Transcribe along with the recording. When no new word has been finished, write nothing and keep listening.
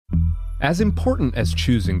As important as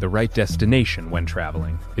choosing the right destination when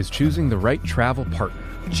traveling is choosing the right travel partner.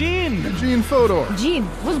 Gene Fodor. Gene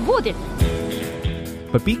was good.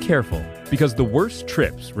 But be careful, because the worst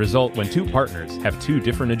trips result when two partners have two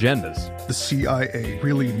different agendas. The CIA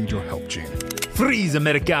really need your help, Gene. Freeze,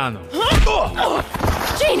 Americano.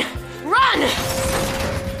 Gene, run!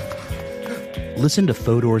 Listen to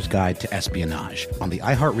Fodor's Guide to Espionage on the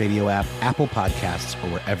iHeartRadio app, Apple Podcasts, or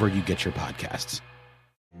wherever you get your podcasts.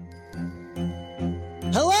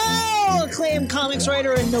 Hello, acclaimed comics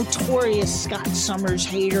writer and notorious Scott Summers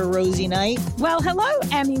hater, Rosie Knight. Well, hello,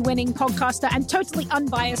 Emmy-winning podcaster and totally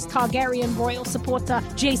unbiased Targaryen royal supporter,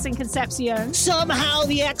 Jason Concepcion. Somehow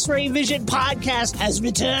the X-Ray Vision podcast has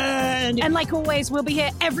returned. And like always, we'll be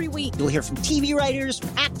here every week. You'll hear from TV writers,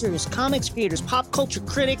 actors, comics creators, pop culture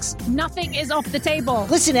critics. Nothing is off the table.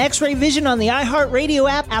 Listen to X-Ray Vision on the iHeartRadio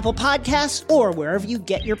app, Apple Podcasts, or wherever you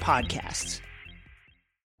get your podcasts.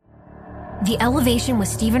 The Elevation with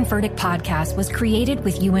Stephen Furtick podcast was created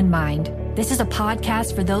with you in mind. This is a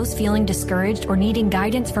podcast for those feeling discouraged or needing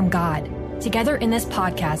guidance from God. Together in this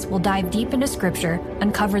podcast, we'll dive deep into Scripture,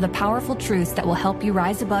 uncover the powerful truths that will help you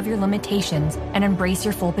rise above your limitations and embrace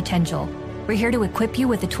your full potential. We're here to equip you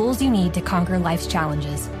with the tools you need to conquer life's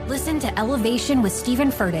challenges. Listen to Elevation with Stephen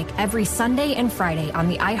Furtick every Sunday and Friday on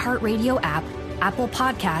the iHeartRadio app, Apple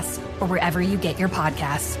Podcasts, or wherever you get your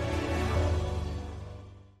podcasts.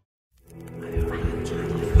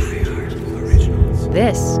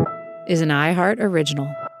 This is an iHeart original.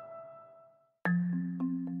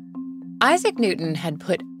 Isaac Newton had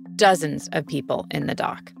put dozens of people in the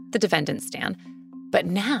dock, the defendant's stand, but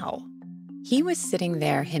now he was sitting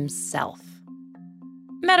there himself.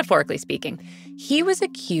 Metaphorically speaking, he was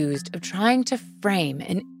accused of trying to frame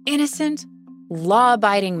an innocent,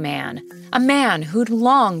 law-abiding man, a man who'd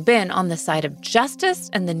long been on the side of justice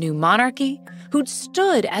and the new monarchy, who'd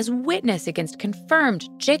stood as witness against confirmed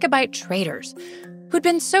Jacobite traitors, who'd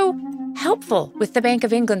been so helpful with the Bank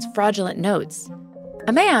of England's fraudulent notes,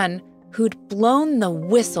 a man who'd blown the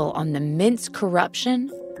whistle on the Mint's corruption,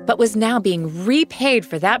 but was now being repaid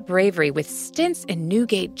for that bravery with stints in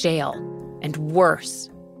Newgate jail, and worse,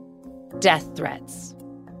 death threats.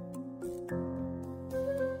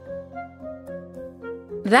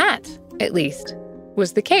 That, at least,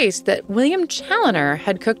 was the case that William Chaloner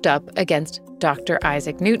had cooked up against Dr.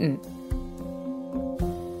 Isaac Newton.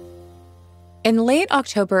 In late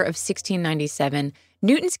October of 1697,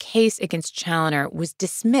 Newton's case against Chaloner was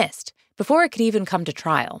dismissed before it could even come to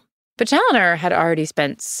trial. But Chaloner had already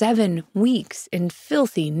spent 7 weeks in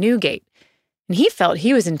filthy Newgate, and he felt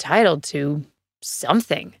he was entitled to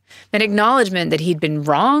something, an acknowledgement that he'd been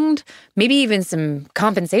wronged, maybe even some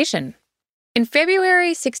compensation. In February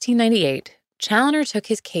 1698, Chaloner took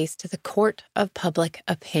his case to the Court of Public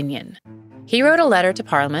Opinion. He wrote a letter to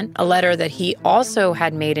Parliament, a letter that he also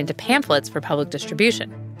had made into pamphlets for public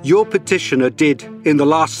distribution. Your petitioner did, in the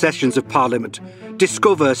last sessions of Parliament,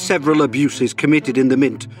 discover several abuses committed in the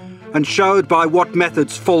Mint and showed by what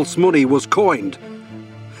methods false money was coined.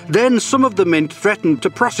 Then some of the Mint threatened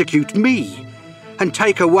to prosecute me and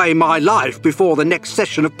take away my life before the next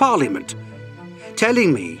session of Parliament,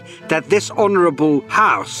 telling me that this honourable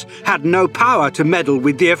House had no power to meddle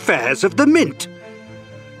with the affairs of the Mint.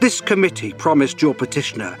 This committee promised your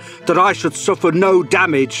petitioner that I should suffer no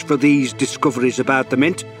damage for these discoveries about the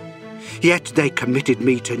Mint, yet they committed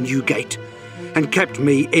me to Newgate and kept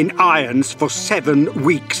me in irons for 7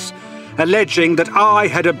 weeks, alleging that I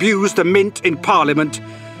had abused the Mint in Parliament,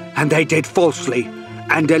 and they did falsely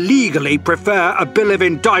and illegally prefer a bill of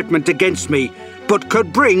indictment against me, but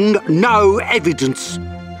could bring no evidence.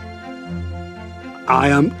 I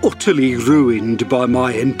am utterly ruined by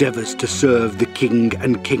my endeavours to serve the King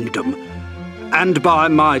and Kingdom, and by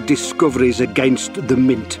my discoveries against the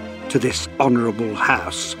Mint to this honourable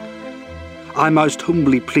House. I most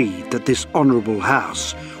humbly plead that this honourable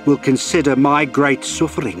House will consider my great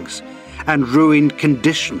sufferings and ruined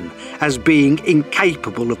condition as being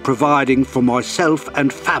incapable of providing for myself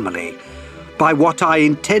and family by what I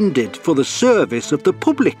intended for the service of the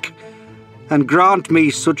public, and grant me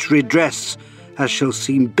such redress as shall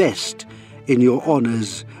seem best in your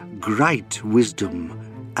honour's great wisdom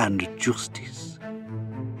and justice.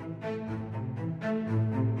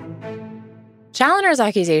 Chaloner's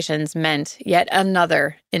accusations meant yet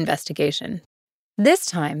another investigation. This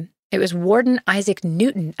time, it was Warden Isaac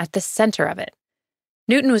Newton at the center of it.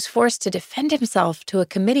 Newton was forced to defend himself to a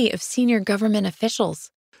committee of senior government officials.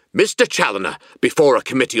 Mr. Challoner, before a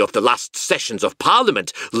committee of the last sessions of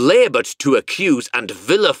Parliament, laboured to accuse and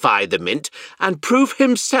vilify the Mint and prove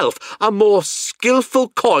himself a more skilful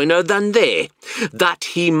coiner than they, that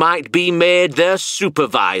he might be made their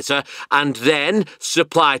supervisor, and then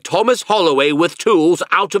supply Thomas Holloway with tools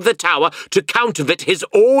out of the Tower to counterfeit his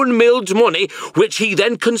own milled money, which he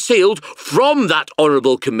then concealed from that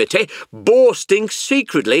honourable committee, boasting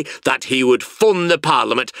secretly that he would fund the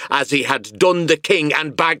Parliament as he had done the King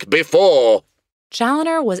and Bag before.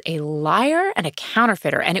 Challoner was a liar and a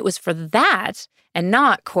counterfeiter, and it was for that, and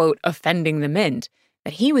not, quote, offending the Mint,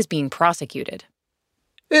 that he was being prosecuted.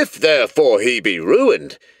 If therefore he be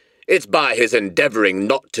ruined, it's by his endeavouring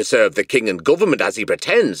not to serve the King and Government as he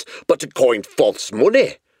pretends, but to coin false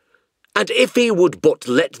money. And if he would but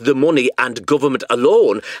let the money and government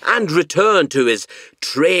alone, and return to his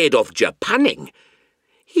trade of japanning,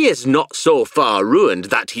 he is not so far ruined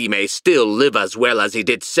that he may still live as well as he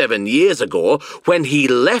did 7 years ago, when he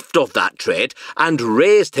left off that trade and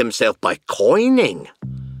raised himself by coining.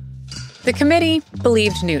 The committee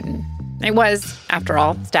believed Newton. It was, after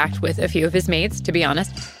all, stacked with a few of his mates, to be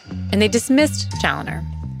honest, and they dismissed Challoner.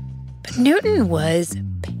 But Newton was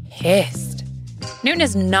pissed. Newton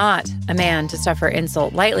is not a man to suffer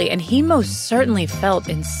insult lightly, and he most certainly felt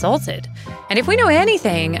insulted. And if we know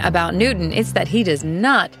anything about Newton, it's that he does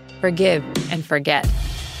not forgive and forget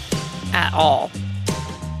at all.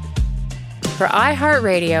 For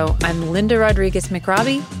iHeartRadio, I'm Linda Rodriguez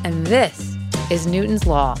McRobbie, and this is Newton's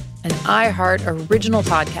Law, an iHeart original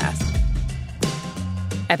podcast.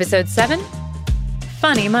 Episode 7,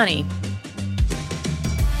 Funny Money.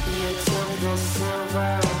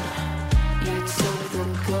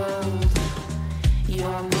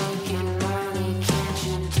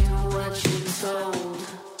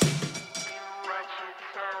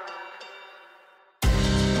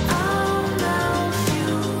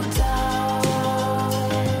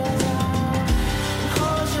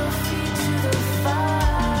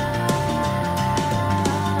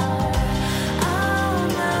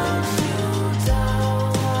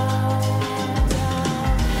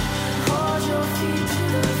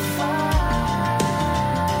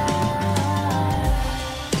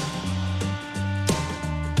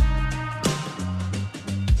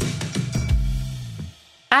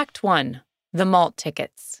 Act 1. The Malt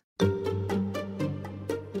Tickets.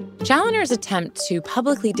 Challoner's attempt to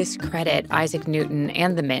publicly discredit Isaac Newton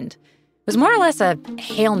and the Mint was more or less a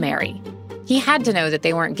Hail Mary. He had to know that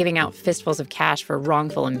they weren't giving out fistfuls of cash for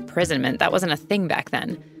wrongful imprisonment. That wasn't a thing back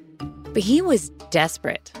then. But he was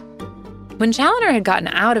desperate. When Challoner had gotten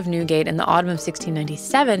out of Newgate in the autumn of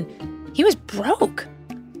 1697, he was broke.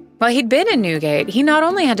 While he'd been in Newgate, he not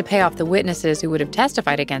only had to pay off the witnesses who would have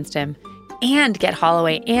testified against him, and get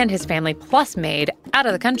Holloway and his family plus maid out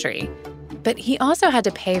of the country. But he also had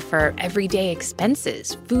to pay for everyday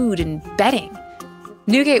expenses, food and bedding.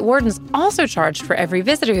 Newgate wardens also charged for every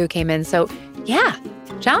visitor who came in, so yeah,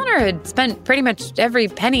 Challoner had spent pretty much every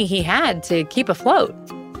penny he had to keep afloat.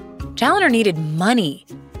 Challoner needed money,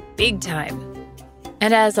 big time.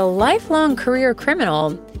 And as a lifelong career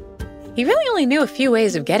criminal, he really only knew a few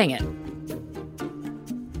ways of getting it.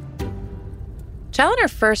 Challoner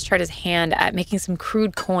first tried his hand at making some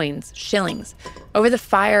crude coins, shillings, over the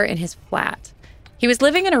fire in his flat. He was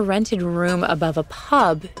living in a rented room above a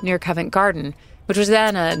pub near Covent Garden, which was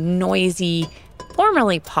then a noisy,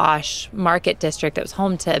 formerly posh market district that was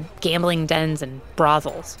home to gambling dens and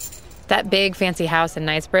brothels. That big fancy house in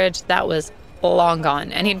Knightsbridge, that was long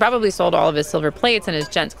gone, and he'd probably sold all of his silver plates and his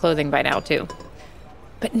gents' clothing by now, too.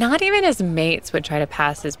 But not even his mates would try to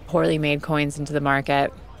pass his poorly made coins into the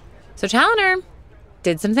market. So Challoner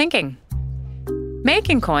did some thinking.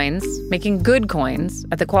 Making coins, making good coins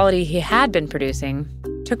at the quality he had been producing,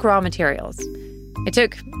 took raw materials. It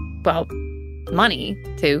took, well, money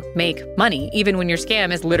to make money, even when your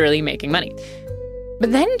scam is literally making money.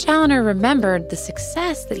 But then Challoner remembered the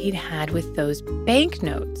success that he'd had with those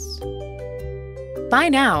banknotes. By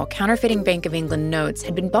now, counterfeiting Bank of England notes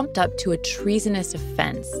had been bumped up to a treasonous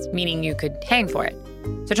offense, meaning you could hang for it.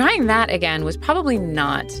 So trying that again was probably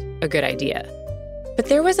not a good idea. But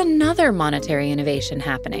there was another monetary innovation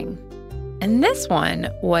happening. And this one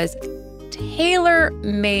was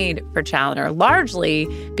tailor-made for Challoner, largely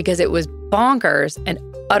because it was bonkers and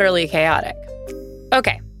utterly chaotic.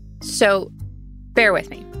 Okay, so bear with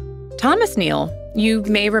me. Thomas Neal, you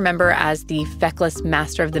may remember as the feckless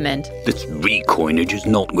master of the Mint. This recoinage is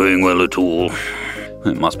not going well at all.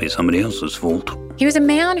 It must be somebody else's fault. He was a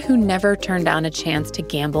man who never turned down a chance to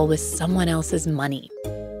gamble with someone else's money.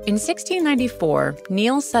 In 1694,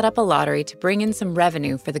 Neal set up a lottery to bring in some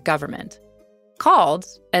revenue for the government. called,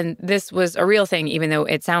 and this was a real thing even though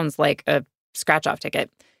it sounds like a scratch-off ticket,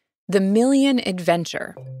 the Million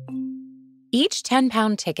Adventure. Each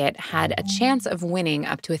 10-pound ticket had a chance of winning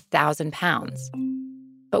up to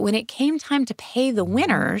 £1,000. But when it came time to pay the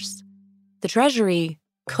winners, the Treasury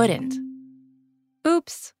couldn't.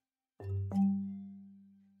 Oops.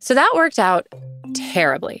 So that worked out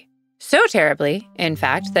terribly. So terribly, in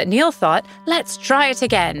fact, that Neil thought, let's try it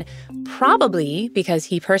again. Probably because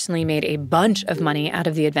he personally made a bunch of money out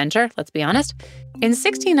of the adventure, let's be honest. In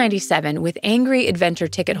 1697, with angry adventure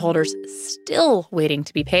ticket holders still waiting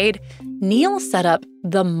to be paid, Neil set up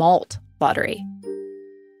the Malt Lottery.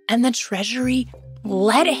 And the Treasury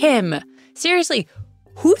let him. Seriously,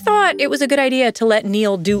 who thought it was a good idea to let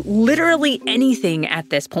Neil do literally anything at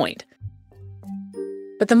this point?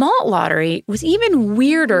 But the Malt Lottery was even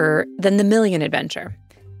weirder than the Million Adventure.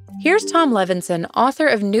 Here's Tom Levinson, author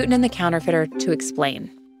of Newton and the Counterfeiter, to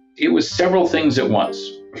explain. It was several things at once.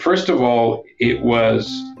 First of all, it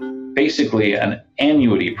was basically an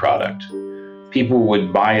annuity product. People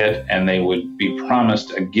would buy it and they would be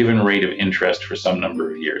promised a given rate of interest for some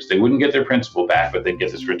number of years. They wouldn't get their principal back, but they'd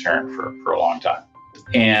get this return for a long time.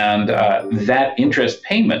 And that interest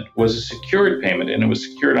payment was a secured payment, and it was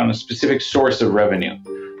secured on a specific source of revenue,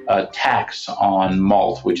 a tax on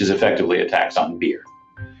malt, which is effectively a tax on beer.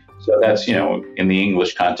 So that's, in the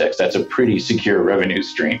English context, that's a pretty secure revenue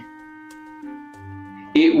stream.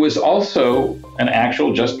 It was also an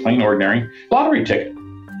actual, just plain ordinary lottery ticket.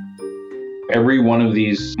 Every one of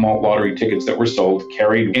these malt lottery tickets that were sold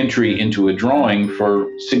carried entry into a drawing for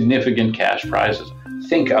significant cash prizes.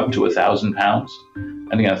 Think up to £1,000.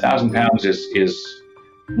 And again, £1,000 is,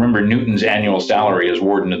 remember, Newton's annual salary as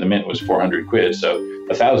warden of the mint was 400 quid, so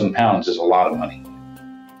 £1,000 is a lot of money.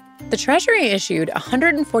 The Treasury issued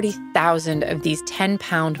 140,000 of these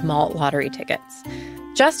 10-pound malt lottery tickets.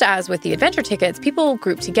 Just as with the adventure tickets, people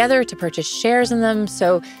grouped together to purchase shares in them.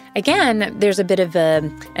 So again, there's a bit of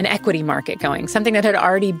an equity market going, something that had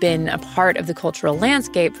already been a part of the cultural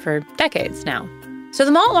landscape for decades now. So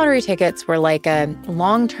the malt lottery tickets were like a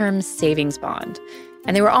long-term savings bond,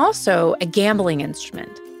 and they were also a gambling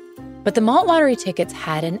instrument. But the malt lottery tickets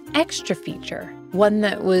had an extra feature, one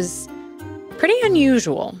that was pretty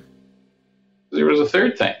unusual. There was a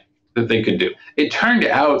third thing that they could do. It turned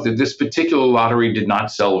out that this particular lottery did not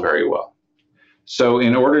sell very well. So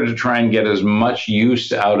in order to try and get as much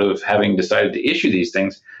use out of having decided to issue these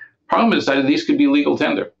things, Parliament decided these could be legal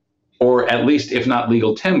tender. Or at least, if not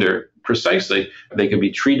legal tender, precisely, they could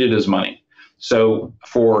be treated as money. So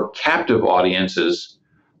for captive audiences,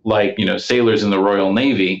 like, sailors in the Royal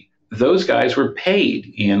Navy, those guys were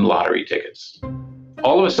paid in lottery tickets.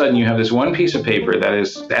 All of a sudden, you have this one piece of paper that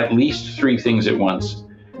is at least three things at once.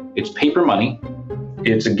 It's paper money,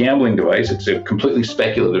 it's a gambling device, it's a completely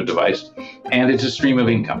speculative device, and it's a stream of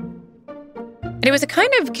income. And it was a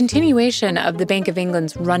kind of continuation of the Bank of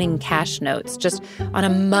England's running cash notes, just on a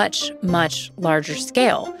much, much larger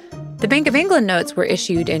scale. The Bank of England notes were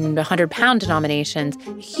issued in 100-pound denominations,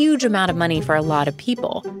 a huge amount of money for a lot of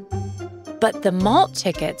people. But the malt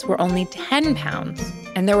tickets were only 10 pounds,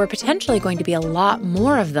 and there were potentially going to be a lot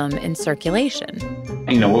more of them in circulation.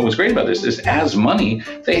 What was great about this is, as money,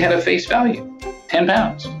 they had a face value, 10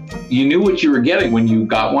 pounds. You knew what you were getting when you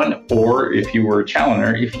got one, or if you were a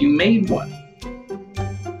Challoner, if you made one.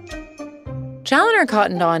 Challoner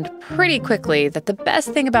cottoned on pretty quickly that the best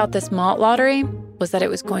thing about this malt lottery was that it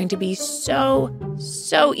was going to be so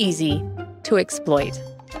easy to exploit.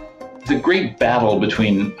 The great battle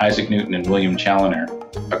between Isaac Newton and William Challoner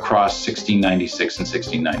across 1696 and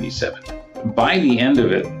 1697. By the end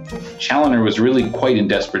of it, Challoner was really quite in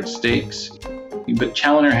desperate stakes, but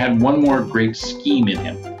Challoner had one more great scheme in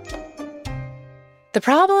him. The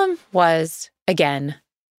problem was, again,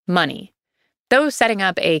 money. Though setting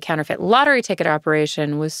up a counterfeit lottery ticket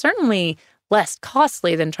operation was certainly less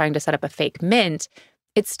costly than trying to set up a fake mint,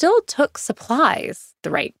 it still took supplies, the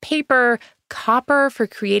right paper, copper for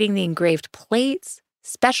creating the engraved plates,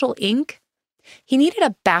 special ink. He needed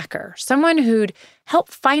a backer, someone who'd help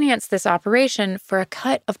finance this operation for a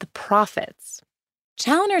cut of the profits.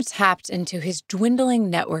 Challoner tapped into his dwindling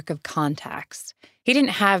network of contacts. He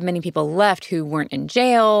didn't have many people left who weren't in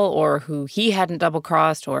jail or who he hadn't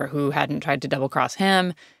double-crossed or who hadn't tried to double-cross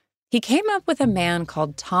him. He came up with a man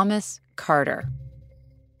called Thomas Carter.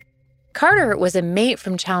 Carter was a mate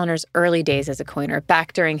from Challoner's early days as a coiner,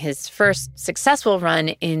 back during his first successful run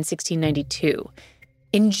in 1692.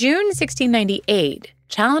 In June 1698,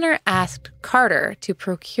 Challoner asked Carter to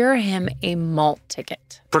procure him a malt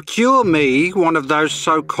ticket. Procure me one of those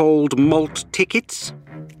so-called malt tickets?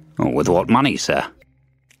 Oh, with what money, sir?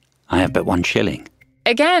 I have but 1 shilling.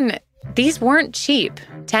 Again, These weren't cheap.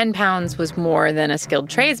 10 pounds was more than a skilled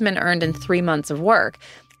tradesman earned in 3 months of work.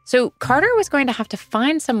 So Carter was going to have to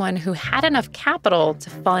find someone who had enough capital to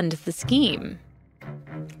fund the scheme.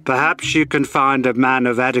 Perhaps you can find a man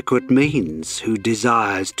of adequate means who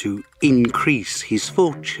desires to increase his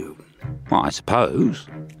fortune. Well, I suppose.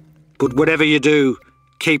 But whatever you do,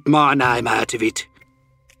 keep my name out of it.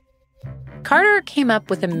 Carter came up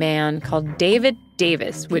with a man called David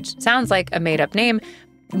Davis, which sounds like a made-up name,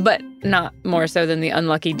 but not more so than the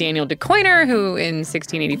unlucky Daniel de Coiner, who in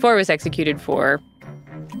 1684 was executed for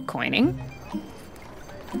coining.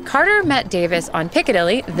 Carter met Davis on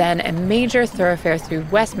Piccadilly, then a major thoroughfare through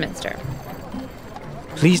Westminster.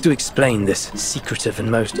 Please do explain this secretive and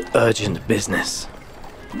most urgent business.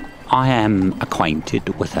 I am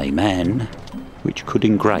acquainted with a man which could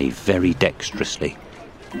engrave very dexterously,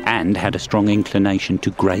 and had a strong inclination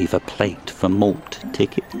to grave a plate for malt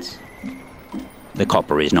tickets. The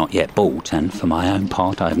copper is not yet bought, and for my own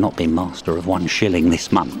part I have not been master of 1 shilling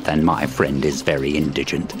this month, and my friend is very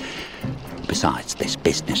indigent. Besides, this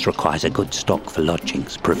business requires a good stock for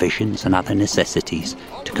lodgings, provisions, and other necessities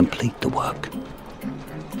to complete the work.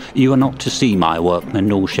 You are not to see my workman,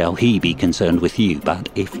 nor shall he be concerned with you, but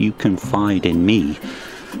if you confide in me,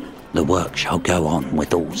 the work shall go on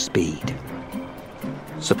with all speed.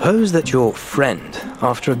 Suppose that your friend,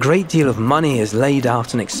 after a great deal of money is laid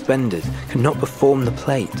out and expended, cannot perform the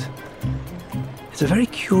plate. It's a very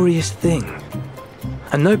curious thing.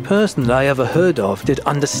 And no person that I ever heard of did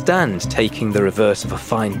understand taking the reverse of a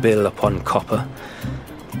fine bill upon copper.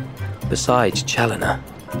 Besides Challoner.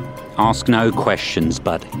 Ask no questions,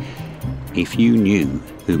 but if you knew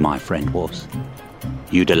who my friend was,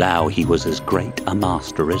 you'd allow he was as great a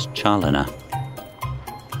master as Challoner.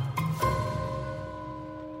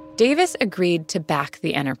 Davis agreed to back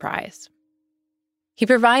the enterprise. He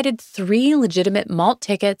provided 3 legitimate malt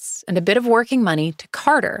tickets and a bit of working money to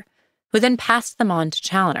Carter, who then passed them on to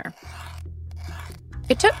Challoner.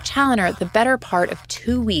 It took Challoner the better part of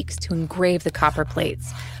 2 weeks to engrave the copper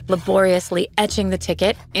plates, laboriously etching the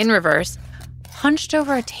ticket, in reverse, hunched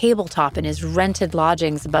over a tabletop in his rented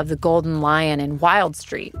lodgings above the Golden Lion in Wild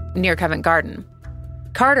Street, near Covent Garden.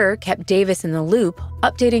 Carter kept Davis in the loop,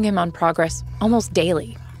 updating him on progress almost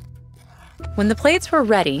daily. When the plates were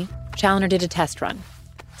ready, Challoner did a test run.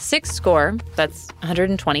 6 score, that's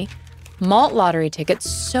 120, malt lottery tickets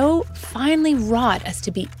so finely wrought as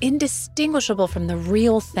to be indistinguishable from the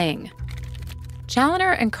real thing.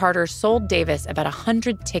 Challoner and Carter sold Davis about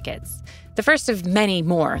 100 tickets, the first of many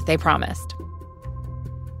more they promised.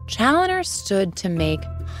 Challoner stood to make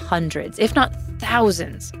hundreds, if not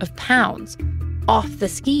thousands, of pounds off the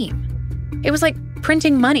scheme. It was like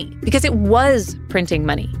printing money, because it was printing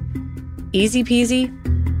money. Easy peasy,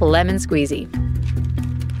 lemon squeezy.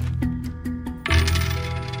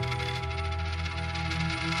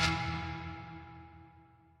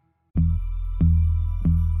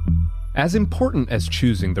 As important as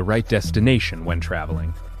choosing the right destination when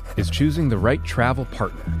traveling is choosing the right travel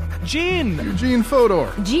partner. Eugene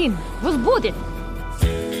Fodor. Gene, was будет.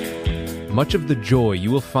 Much of the joy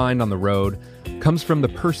you will find on the road comes from the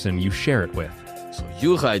person you share it with. So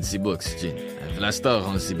you write the books, Gene, and Vlastar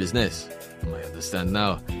runs the business. I understand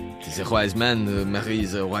now. It is a wise man who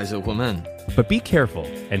marries a wiser woman. But be careful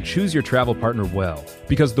and choose your travel partner well,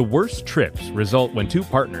 because the worst trips result when 2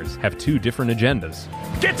 partners have 2 different agendas.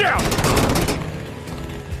 Get down!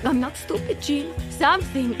 I'm not stupid, Gene.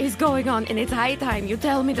 Something is going on, and it's high time you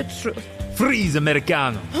tell me the truth. Freeze,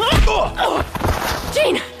 Americano!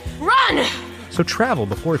 Gene, run! So travel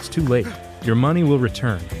before it's too late. Your money will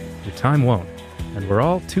return, your time won't, and we're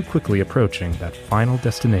all too quickly approaching that final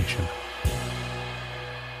destination.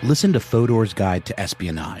 Listen to Fodor's Guide to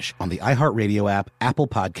Espionage on the iHeartRadio app, Apple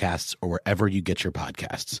Podcasts, or wherever you get your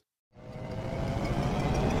podcasts.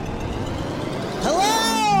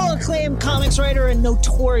 Hello, acclaimed comics writer and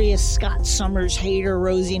notorious Scott Summers hater,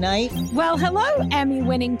 Rosie Knight. Well, hello,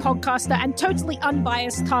 Emmy-winning podcaster and totally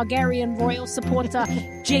unbiased Targaryen royal supporter,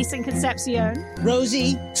 Jason Concepcion.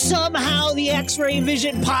 Rosie, somehow the X-Ray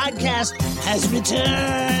Vision podcast has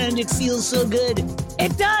returned. It feels so good.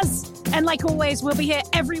 It does. And like always, we'll be here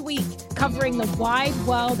every week covering the wide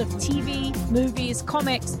world of TV, movies,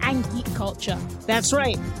 comics, and geek culture. That's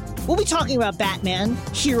right. We'll be talking about Batman,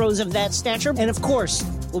 heroes of that stature, and of course,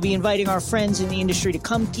 we'll be inviting our friends in the industry to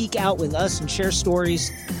come geek out with us and share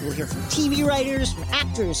stories. We'll hear from TV writers, from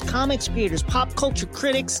actors, comics creators, pop culture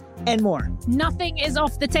critics, and more. Nothing is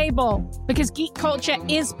off the table, because geek culture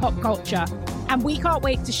is pop culture, and we can't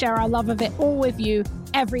wait to share our love of it all with you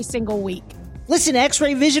every single week. Listen to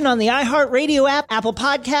X-Ray Vision on the iHeartRadio app, Apple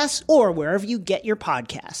Podcasts, or wherever you get your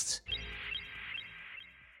podcasts.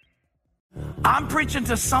 I'm preaching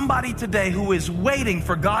to somebody today who is waiting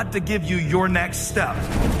for God to give you your next step.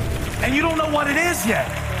 And you don't know what it is yet.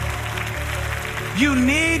 You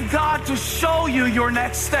need God to show you your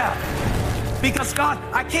next step. Because God,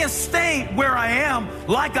 I can't stay where I am,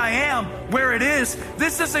 like I am, where it is.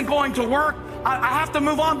 This isn't going to work. I have to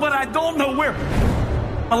move on, but I don't know where.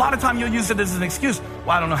 A lot of time you'll use it as an excuse.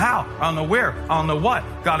 Well, I don't know how. I don't know where. I don't know what.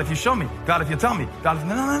 God, if you show me. God, if you tell me. God, if...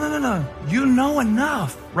 No. You know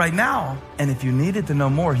enough right now. And if you needed to know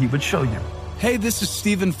more, he would show you. Hey, this is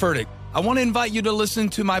Stephen Furtick. I want to invite you to listen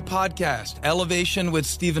to my podcast, Elevation with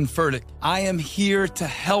Stephen Furtick. I am here to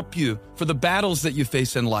help you for the battles that you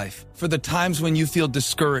face in life, for the times when you feel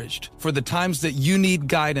discouraged, for the times that you need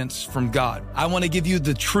guidance from God. I want to give you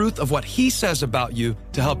the truth of what he says about you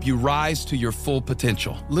to help you rise to your full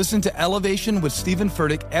potential. Listen to Elevation with Stephen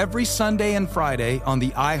Furtick every Sunday and Friday on the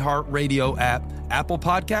iHeartRadio app, Apple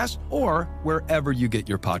Podcasts, or wherever you get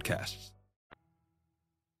your podcasts.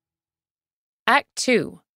 Act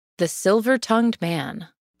 2. The Silver-Tongued Man.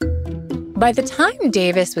 By the time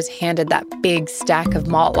Davis was handed that big stack of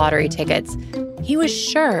malt lottery tickets, he was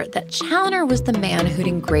sure that Challoner was the man who'd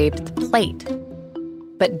engraved the plate.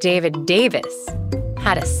 But David Davis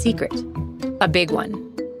had a secret, a big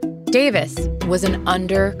one. Davis was an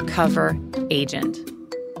undercover agent,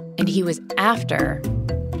 and he was after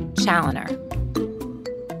Challoner.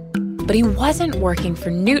 But he wasn't working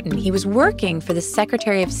for Newton. He was working for the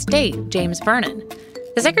Secretary of State, James Vernon.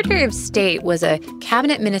 The Secretary of State was a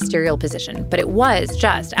cabinet ministerial position, but it was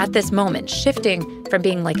just, at this moment, shifting from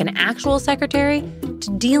being like an actual secretary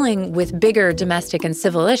to dealing with bigger domestic and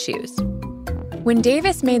civil issues. When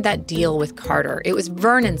Davis made that deal with Carter, it was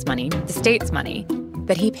Vernon's money, the state's money,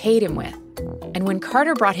 that he paid him with. And when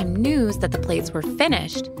Carter brought him news that the plates were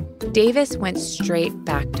finished, Davis went straight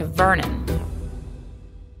back to Vernon.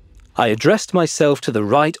 I addressed myself to the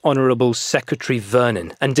Right Honourable Secretary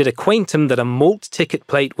Vernon and did acquaint him that a malt ticket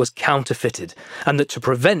plate was counterfeited, and that to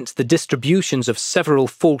prevent the distributions of several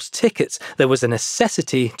false tickets there was a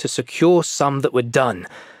necessity to secure some that were done,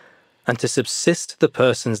 and to subsist the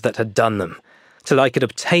persons that had done them, till I could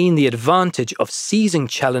obtain the advantage of seizing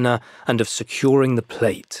Challoner and of securing the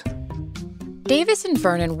plate. Davis and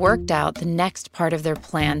Vernon worked out the next part of their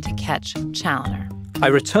plan to catch Challoner. I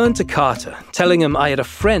returned to Carter, telling him I had a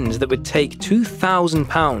friend that would take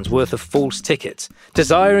 £2,000 worth of false tickets,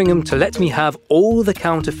 desiring him to let me have all the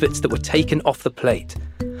counterfeits that were taken off the plate,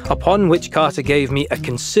 upon which Carter gave me a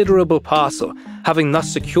considerable parcel, having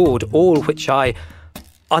thus secured all which I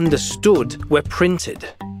understood were printed.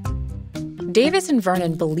 Davis and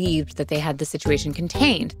Vernon believed that they had the situation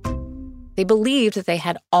contained. They believed that they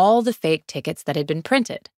had all the fake tickets that had been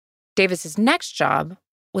printed. Davis's next job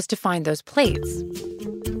was to find those plates.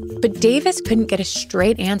 But Davis couldn't get a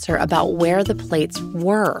straight answer about where the plates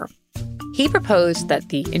were. He proposed that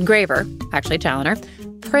the engraver, actually Challoner,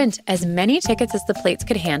 print as many tickets as the plates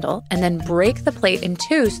could handle and then break the plate in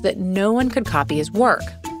two so that no one could copy his work.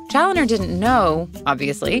 Challoner didn't know,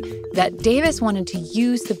 obviously, that Davis wanted to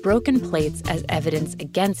use the broken plates as evidence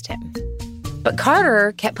against him. But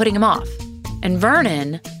Carter kept putting him off, and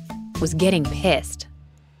Vernon was getting pissed.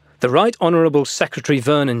 The Right Honourable Secretary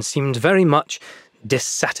Vernon seemed very much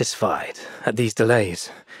dissatisfied at these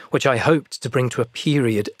delays, which I hoped to bring to a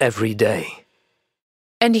period every day.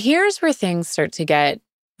 And here's where things start to get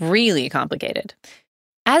really complicated.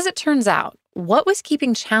 As it turns out, what was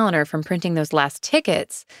keeping Challoner from printing those last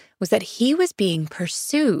tickets was that he was being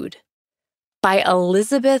pursued by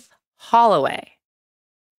Elizabeth Holloway.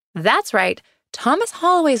 That's right, Thomas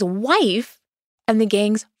Holloway's wife and the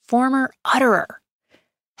gang's former utterer.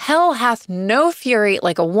 Hell hath no fury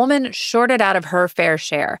like a woman shorted out of her fair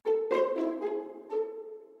share.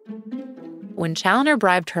 When Challoner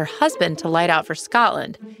bribed her husband to light out for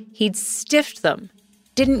Scotland, he'd stiffed them,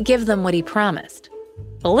 didn't give them what he promised.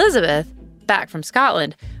 Elizabeth, back from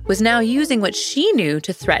Scotland, was now using what she knew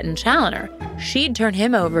to threaten Challoner. She'd turn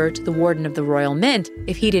him over to the Warden of the Royal Mint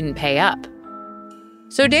if he didn't pay up.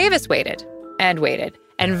 So Davis waited, and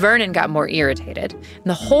Vernon got more irritated. And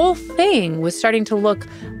the whole thing was starting to look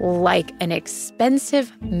like an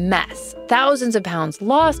expensive mess. Thousands of pounds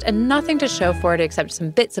lost and nothing to show for it except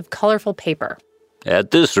some bits of colorful paper.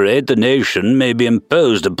 At this rate, the nation may be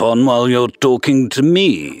imposed upon while you're talking to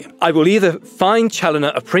me. I will either fine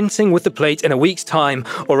Challoner a printing with the plate in a week's time,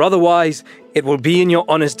 or otherwise it will be in your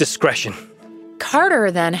honour's discretion.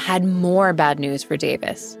 Carter then had more bad news for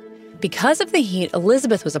Davis. Because of the heat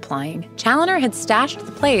Elizabeth was applying, Challoner had stashed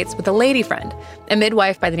the plates with a lady friend, a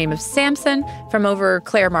midwife by the name of Sampson from over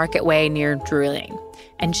Clare Market Way near Drury Lane.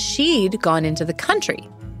 And she'd gone into the country.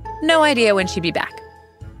 No idea when she'd be back.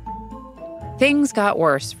 Things got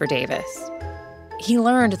worse for Davis. he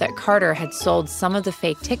learned that Carter had sold some of the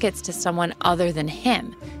fake tickets to someone other than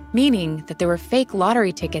him, meaning that there were fake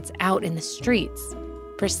lottery tickets out in the streets.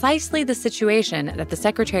 Precisely the situation that the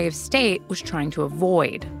Secretary of State was trying to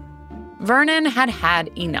avoid. Vernon had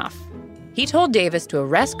had enough. He told Davis to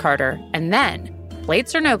arrest Carter and then,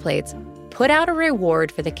 plates or no plates, put out a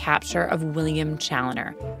reward for the capture of William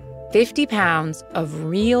Challoner. 50 pounds of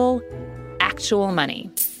real, actual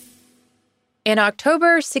money. In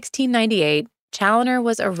October 1698, Challoner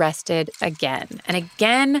was arrested again, and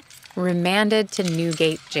again remanded to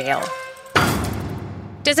Newgate Jail.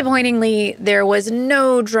 Disappointingly, there was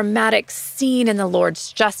no dramatic scene in the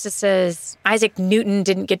Lord's Justices. Isaac Newton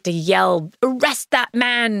didn't get to yell, "Arrest that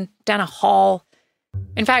man!" down a hall.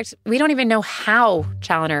 In fact, we don't even know how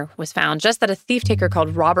Challoner was found, just that a thief-taker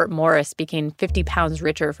called Robert Morris became 50 pounds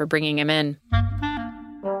richer for bringing him in.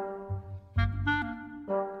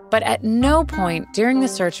 But at no point during the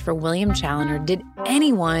search for William Challoner did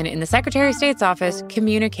anyone in the Secretary of State's office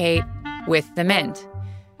communicate with the Mint.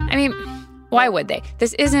 I mean, why would they?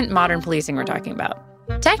 This isn't modern policing we're talking about.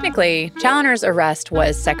 Technically, Challoner's arrest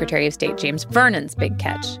was Secretary of State James Vernon's big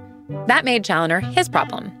catch. That made Challoner his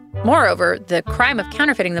problem. Moreover, the crime of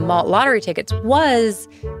counterfeiting the malt lottery tickets was,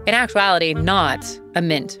 in actuality, not a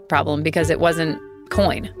Mint problem because it wasn't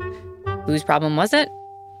coin. Whose problem was it?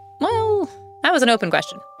 Well, that was an open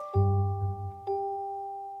question.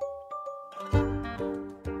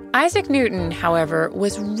 Isaac Newton, however,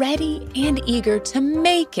 was ready and eager to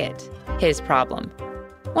make it his problem.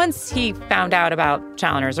 Once he found out about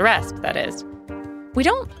Challoner's arrest, that is. We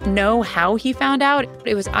don't know how he found out.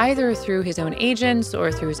 It was either through his own agents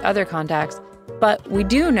or through his other contacts, but we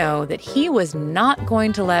do know that he was not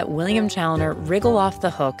going to let William Challoner wriggle off the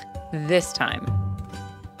hook this time.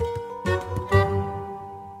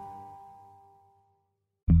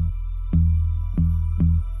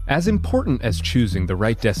 As important as choosing the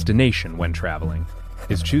right destination when traveling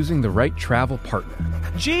is choosing the right travel partner.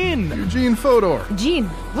 Eugene Fodor. Gene,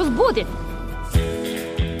 возбудит.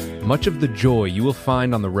 Much of the joy you will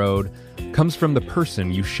find on the road comes from the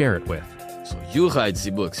person you share it with. So you write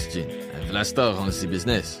the books, Gene, and Vlastar runs the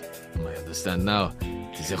business. I understand now.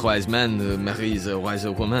 It is a wise man marries a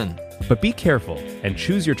wiser woman. But be careful and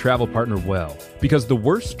choose your travel partner well, because the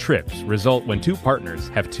worst trips result when two partners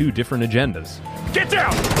have two different agendas. Get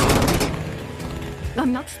down!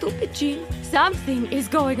 I'm not stupid, Gene. Something is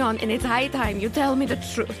going on, and it's high time you tell me the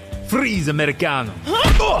truth. Freeze, Americano!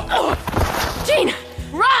 Gene,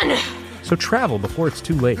 run! So travel before it's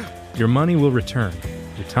too late. Your money will return,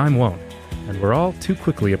 your time won't, and we're all too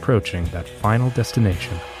quickly approaching that final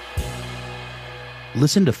destination.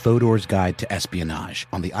 Listen to Fodor's Guide to Espionage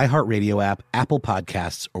on the iHeartRadio app, Apple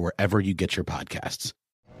Podcasts, or wherever you get your podcasts.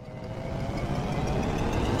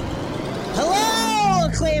 Hello,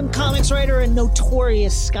 acclaimed comics writer and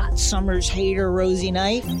notorious Scott Summers hater, Rosie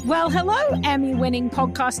Knight. Well, hello, Emmy-winning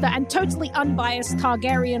podcaster and totally unbiased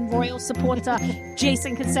Targaryen royal supporter,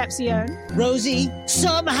 Jason Concepcion. Rosie,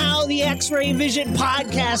 somehow the X-Ray Vision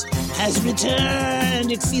podcast has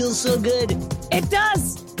returned. It feels so good. It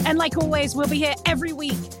does. And like always, we'll be here every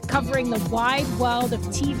week covering the wide world of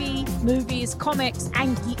TV, movies, comics,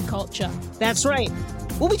 and geek culture. That's right.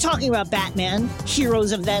 We'll be talking about Batman,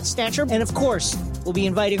 heroes of that stature, and of course, we'll be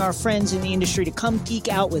inviting our friends in the industry to come geek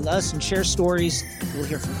out with us and share stories. We'll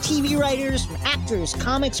hear from TV writers, from actors,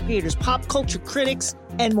 comics creators, pop culture critics,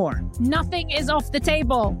 and more. Nothing is off the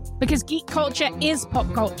table because geek culture is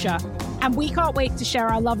pop culture, and we can't wait to share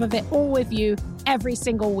our love of it all with you every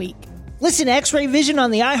single week. Listen to X-Ray Vision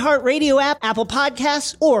on the iHeartRadio app, Apple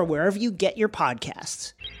Podcasts, or wherever you get your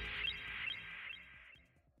podcasts.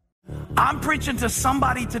 I'm preaching to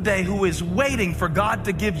somebody today who is waiting for God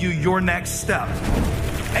to give you your next step.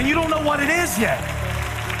 And you don't know what it is yet.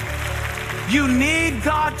 You need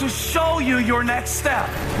God to show you your next step.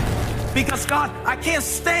 Because God, I can't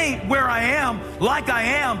stay where I am, like I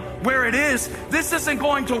am, where it is. This isn't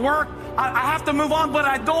going to work. I have to move on, but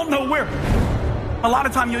I don't know where. A lot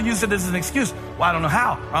of time you'll use it as an excuse. Well, I don't know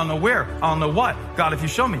how. I don't know where. I don't know what. God, if you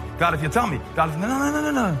show me. God, if you tell me. God, if...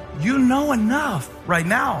 No. You know enough right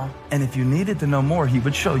now. And if you needed to know more, he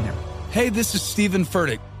would show you. Hey, this is Stephen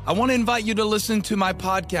Furtick. I want to invite you to listen to my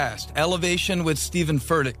podcast, Elevation with Stephen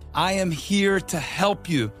Furtick. I am here to help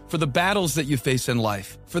you for the battles that you face in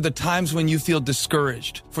life, for the times when you feel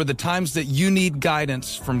discouraged, for the times that you need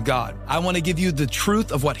guidance from God. I want to give you the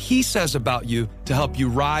truth of what he says about you to help you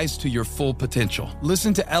rise to your full potential.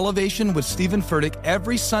 Listen to Elevation with Stephen Furtick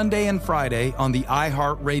every Sunday and Friday on the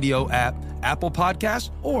iHeartRadio app, Apple Podcasts,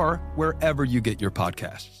 or wherever you get your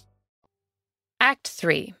podcasts. Act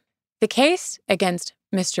 3. The case against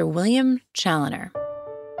Mr. William Challoner.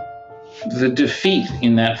 The defeat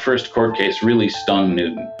in that first court case really stung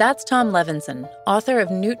Newton. That's Tom Levinson, author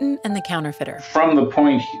of Newton and the Counterfeiter. From the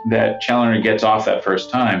point that Challoner gets off that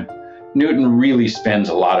first time, Newton really spends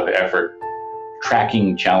a lot of effort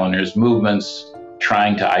tracking Challoner's movements,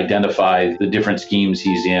 trying to identify the different schemes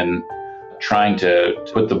he's in, trying to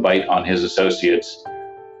put the bite on his associates.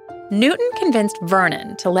 Newton convinced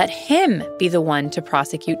Vernon to let him be the one to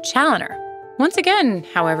prosecute Challoner. Once again,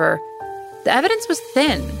 however, the evidence was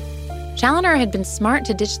thin. Challoner had been smart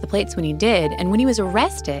to ditch the plates when he did, and when he was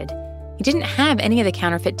arrested, he didn't have any of the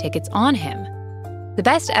counterfeit tickets on him. The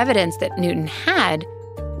best evidence that Newton had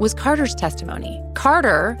was Carter's testimony.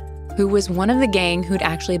 Carter, who was one of the gang who'd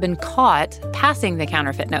actually been caught passing the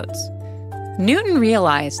counterfeit notes. Newton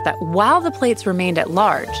realized that while the plates remained at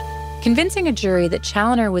large, convincing a jury that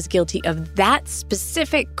Challoner was guilty of that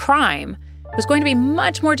specific crime was going to be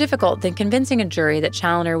much more difficult than convincing a jury that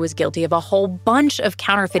Challoner was guilty of a whole bunch of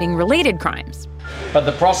counterfeiting-related crimes. But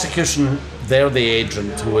the prosecution, they're the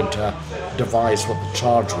agent who would devise what the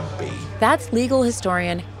charge would be. That's legal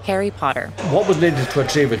historian Harry Potter. What was needed to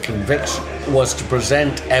achieve a conviction was to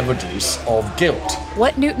present evidence of guilt.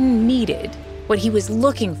 What Newton needed, what he was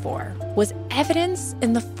looking for, was evidence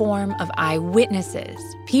in the form of eyewitnesses,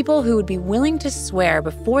 people who would be willing to swear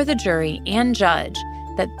before the jury and judge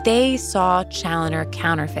that they saw Challoner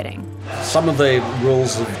counterfeiting. Some of the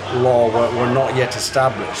rules of law were not yet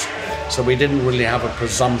established, so we didn't really have a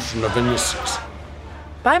presumption of innocence.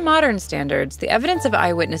 By modern standards, the evidence of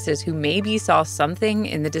eyewitnesses who maybe saw something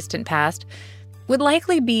in the distant past would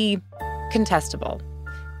likely be contestable.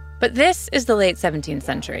 But this is the late 17th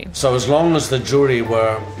century. So as long as the jury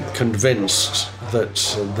were convinced that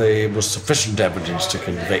there was sufficient evidence to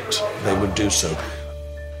convict, they would do so.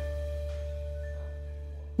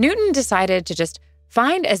 Newton decided to just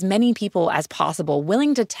find as many people as possible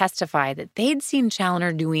willing to testify that they'd seen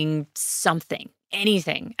Challoner doing something,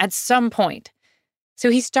 anything, at some point. So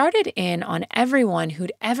he started in on everyone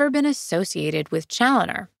who'd ever been associated with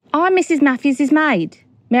Challoner. I'm Mrs. Matthews' maid,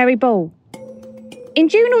 Mary Ball. In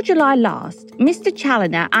June or July last, Mr.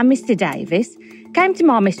 Challoner and Mr. Davis came to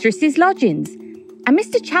my mistress's lodgings, and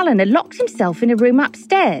Mr. Challoner locked himself in a room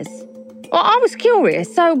upstairs. Well, I was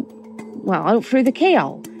curious, so, I looked through the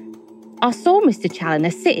keyhole. I saw Mr.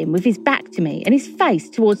 Challoner sitting with his back to me and his face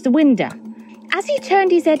towards the window. As he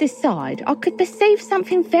turned his head aside, I could perceive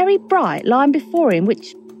something very bright lying before him,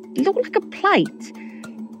 which looked like a plate.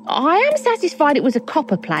 I am satisfied it was a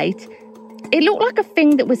copper plate. It looked like a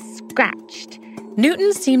thing that was scratched.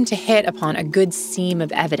 Newton seemed to hit upon a good seam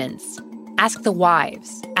of evidence. Ask the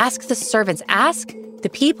wives, ask the servants, ask the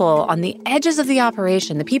people on the edges of the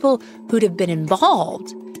operation, the people who'd have been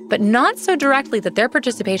involved, but not so directly that their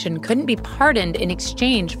participation couldn't be pardoned in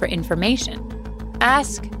exchange for information.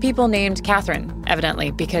 Ask people named Catherine,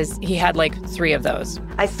 evidently, because he had 3 of those.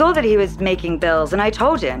 I saw that he was making bills, and I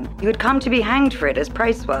told him he would come to be hanged for it as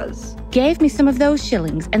Price was. Gave me some of those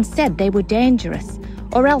shillings and said they were dangerous,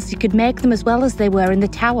 or else he could make them as well as they were in the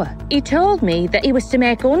Tower. He told me that he was to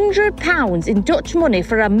make £100 in Dutch money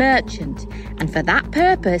for a merchant, and for that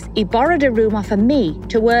purpose he borrowed a room off of me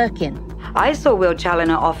to work in. I saw Will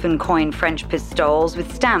Challoner often coin French pistoles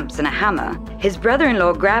with stamps and a hammer. His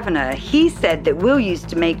brother-in-law, Gravener, he said that Will used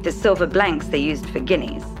to make the silver blanks they used for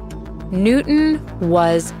guineas. Newton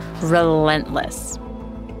was relentless.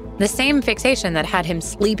 The same fixation that had him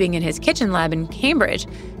sleeping in his kitchen lab in Cambridge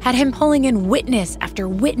had him pulling in witness after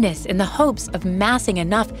witness in the hopes of massing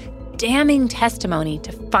enough damning testimony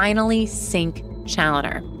to finally sink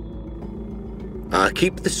Challoner. I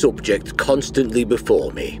keep the subject constantly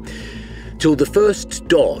before me, till the first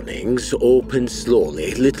dawnings open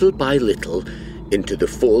slowly, little by little, into the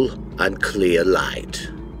full and clear light.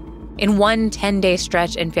 In one 10-day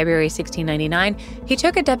stretch in February 1699, he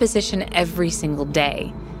took a deposition every single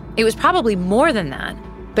day. It was probably more than that,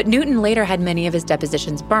 but Newton later had many of his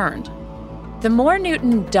depositions burned. The more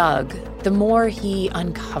Newton dug, the more he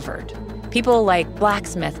uncovered. People like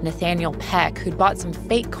blacksmith Nathaniel Peck, who'd bought some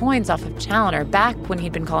fake coins off of Challoner back when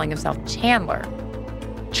he'd been calling himself Chandler.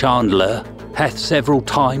 Chandler hath several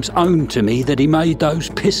times owned to me that he made those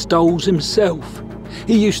pistols himself.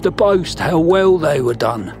 He used to boast how well they were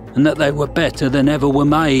done, and that they were better than ever were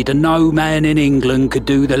made, and no man in England could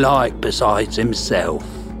do the like besides himself.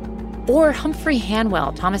 Or Humphrey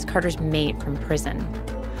Hanwell, Thomas Carter's mate from prison.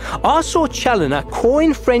 I saw Challoner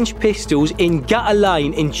coin French pistols in Gutter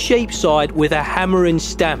Lane in Cheapside with a hammer and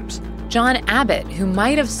stamps. John Abbott, who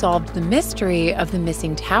might have solved the mystery of the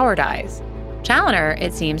missing Tower dies. Challoner,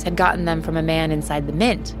 it seems, had gotten them from a man inside the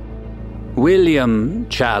Mint. William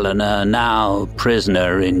Challoner, now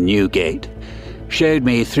prisoner in Newgate, showed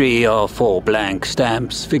me 3 or 4 blank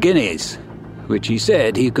stamps for guineas, which he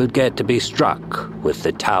said he could get to be struck with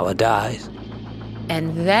the tower dies.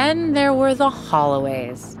 And then there were the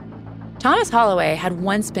Holloways. Thomas Holloway had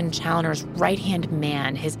once been Challoner's right-hand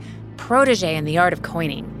man, his protege in the art of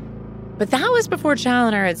coining. But that was before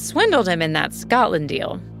Challoner had swindled him in that Scotland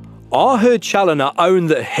deal. I heard Challoner own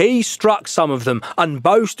that he struck some of them and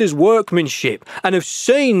boast his workmanship, and have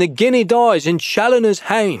seen the guinea dies in Challoner's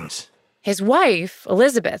hands. His wife,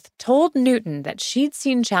 Elizabeth, told Newton that she'd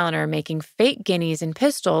seen Challoner making fake guineas and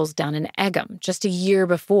pistols down in Egham just a year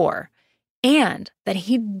before, and that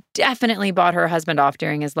he'd definitely bought her husband off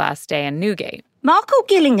during his last stay in Newgate. Michael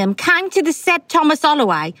Gillingham came to the said Thomas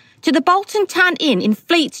Holloway to the Bolton Town Inn in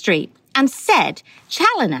Fleet Street and said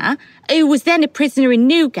Challoner, who was then a prisoner in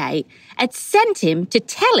Newgate, had sent him to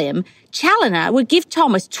tell him Challoner would give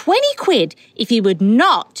Thomas 20 quid if he would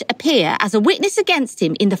not appear as a witness against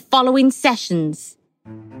him in the following sessions.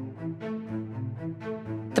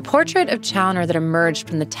 The portrait of Challoner that emerged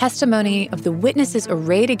from the testimony of the witnesses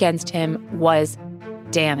arrayed against him was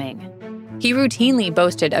damning. He routinely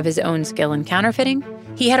boasted of his own skill in counterfeiting.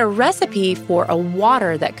 He had a recipe for a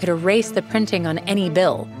water that could erase the printing on any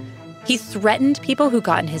bill. He threatened people who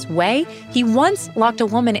got in his way. He once locked a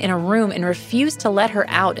woman in a room and refused to let her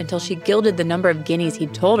out until she gilded the number of guineas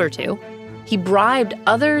he'd told her to. He bribed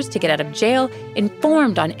others to get out of jail,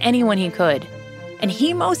 informed on anyone he could. And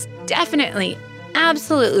he most definitely,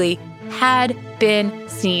 absolutely had been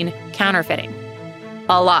seen counterfeiting.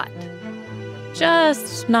 A lot.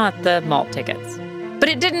 Just not the malt tickets. But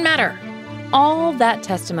it didn't matter. All that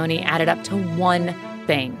testimony added up to one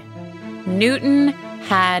thing. Newton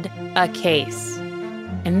had a case.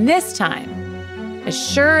 And this time, as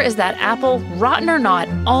sure as that apple, rotten or not,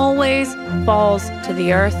 always falls to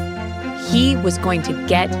the earth, he was going to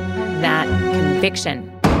get that conviction.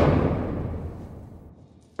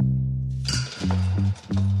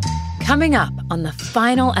 Coming up on the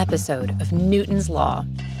final episode of Newton's Law.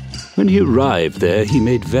 When he arrived there, he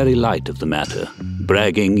made very light of the matter,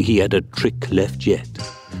 bragging he had a trick left yet.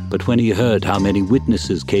 But when he heard how many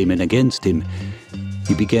witnesses came in against him,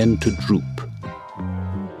 he began to droop.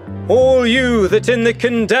 All you that in the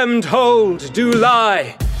condemned hold do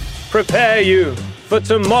lie, prepare you, for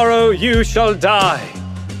tomorrow you shall die.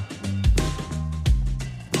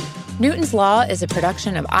 Newton's Law is a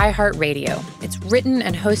production of iHeartRadio. It's written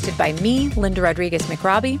and hosted by me, Linda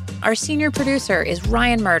Rodriguez-McRobbie. Our senior producer is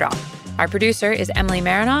Ryan Murdoch. Our producer is Emily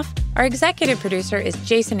Marinoff. Our executive producer is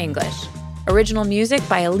Jason English. Original music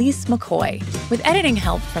by Elise McCoy, with editing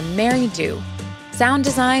help from Mary Dew. Sound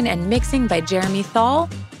design and mixing by Jeremy Thal.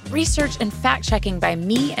 Research and fact-checking by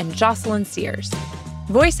me and Jocelyn Sears.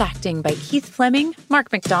 Voice acting by Keith Fleming, Mark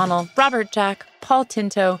McDonnell, Robert Jack, Paul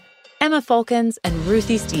Tinto, Emma Fulkins, and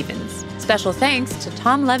Ruthie Stevens. Special thanks to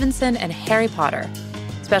Tom Levinson and Harry Potter.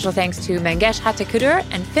 Special thanks to Mangesh Hattikudur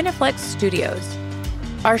and Finiflex Studios.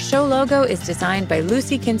 Our show logo is designed by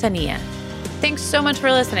Lucy Quintanilla. Thanks so much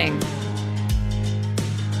for listening.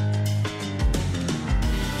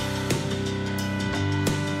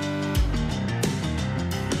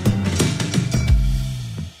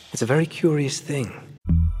 It's a very curious thing.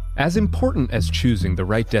 As important as choosing the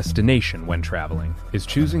right destination when traveling is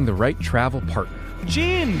choosing the right travel partner.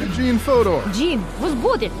 Eugene Fodor. Gene, was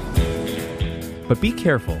good. But be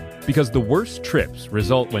careful, because the worst trips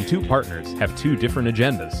result when two partners have two different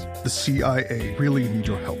agendas. The CIA really need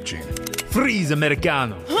your help, Gene. Freeze,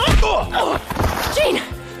 Americano. Gene,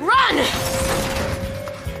 run!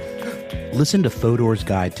 Listen to Fodor's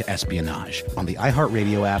Guide to Espionage on the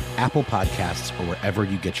iHeartRadio app, Apple Podcasts, or wherever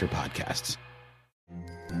you get your podcasts.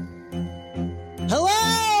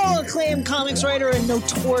 Hello, acclaimed comics writer and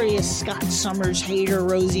notorious Scott Summers hater,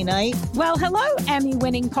 Rosie Knight. Well, hello,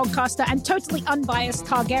 Emmy-winning podcaster and totally unbiased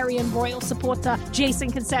Targaryen royal supporter,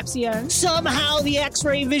 Jason Concepcion. Somehow the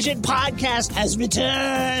X-Ray Vision podcast has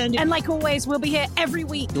returned. And like always, we'll be here every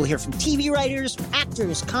week. You'll hear from TV writers,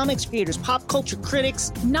 actors, comics creators, pop culture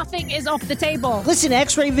critics. Nothing is off the table. Listen to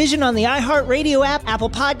X-Ray Vision on the iHeartRadio app, Apple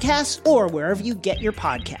Podcasts, or wherever you get your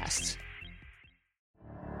podcasts.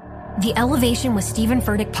 The Elevation with Stephen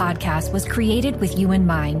Furtick podcast was created with you in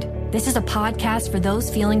mind. This is a podcast for those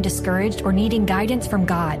feeling discouraged or needing guidance from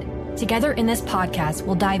God. Together in this podcast,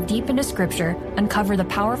 we'll dive deep into Scripture, uncover the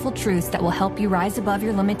powerful truths that will help you rise above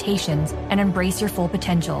your limitations and embrace your full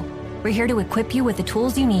potential. We're here to equip you with the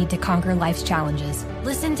tools you need to conquer life's challenges.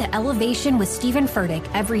 Listen to Elevation with Stephen Furtick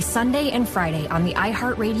every Sunday and Friday on the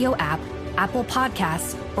iHeartRadio app, Apple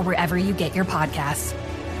Podcasts, or wherever you get your podcasts.